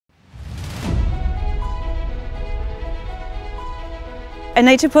A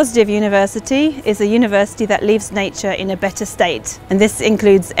nature-positive university is a university that leaves nature in a better state, and this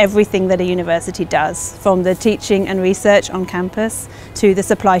includes everything that a university does, from the teaching and research on campus to the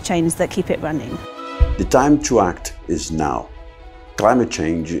supply chains that keep it running. The time to act is now. Climate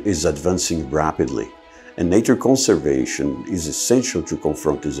change is advancing rapidly, and nature conservation is essential to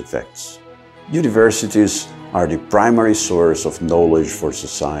confront these effects. Universities are the primary source of knowledge for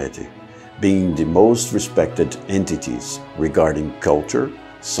society, being the most respected entities regarding culture,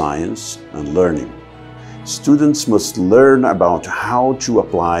 science, and learning. Students must learn about how to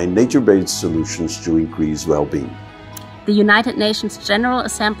apply nature-based solutions to increase well-being. The United Nations General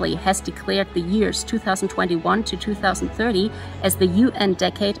Assembly has declared the years 2021 to 2030 as the UN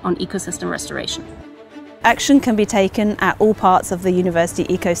Decade on Ecosystem Restoration. Action can be taken at all parts of the university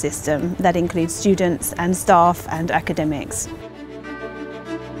ecosystem. That includes students and staff and academics.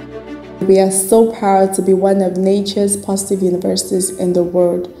 We are so proud to be one of nature's positive universities in the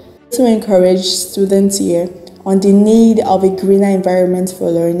world. To encourage students here on the need of a greener environment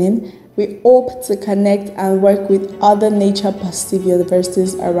for learning, we hope to connect and work with other nature-positive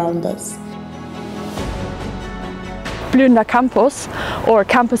universities around us. Blühender Campus, or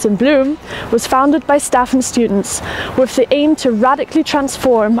Campus in Bloom, was founded by staff and students with the aim to radically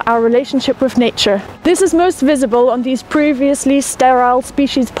transform our relationship with nature. This is most visible on these previously sterile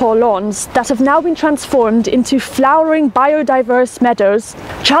species poor lawns that have now been transformed into flowering biodiverse meadows,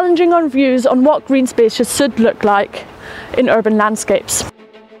 challenging our views on what green spaces should look like in urban landscapes.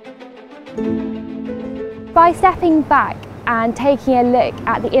 By stepping back and taking a look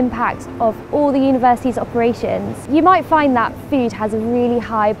at the impact of all the university's operations, you might find that food has a really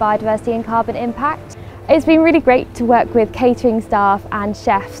high biodiversity and carbon impact. It's been really great to work with catering staff and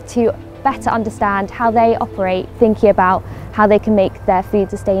chefs to better understand how they operate, thinking about how they can make their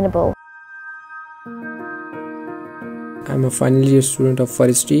food sustainable. I'm a final year student of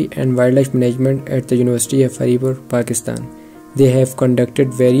Forestry and Wildlife Management at the University of Haripur, Pakistan. They have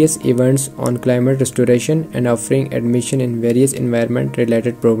conducted various events on climate restoration and offering admission in various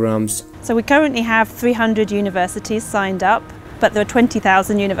environment-related programs. So we currently have 300 universities signed up, but there are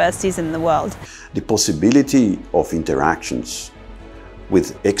 20,000 universities in the world. The possibility of interactions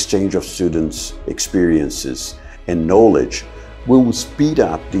with exchange of students' experiences and knowledge will speed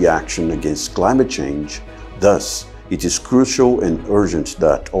up the action against climate change. Thus, it is crucial and urgent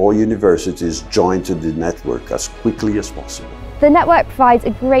that all universities join to the network as quickly as possible. The network provides a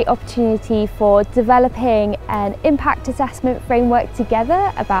great opportunity for developing an impact assessment framework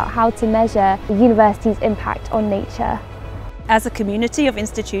together about how to measure the university's impact on nature. As a community of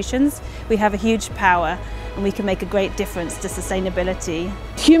institutions, we have a huge power and we can make a great difference to sustainability.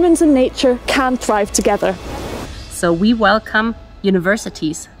 Humans and nature can thrive together. So we welcome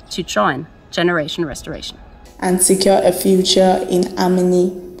universities to join Generation Restoration and secure a future in harmony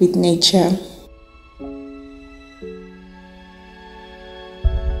with nature.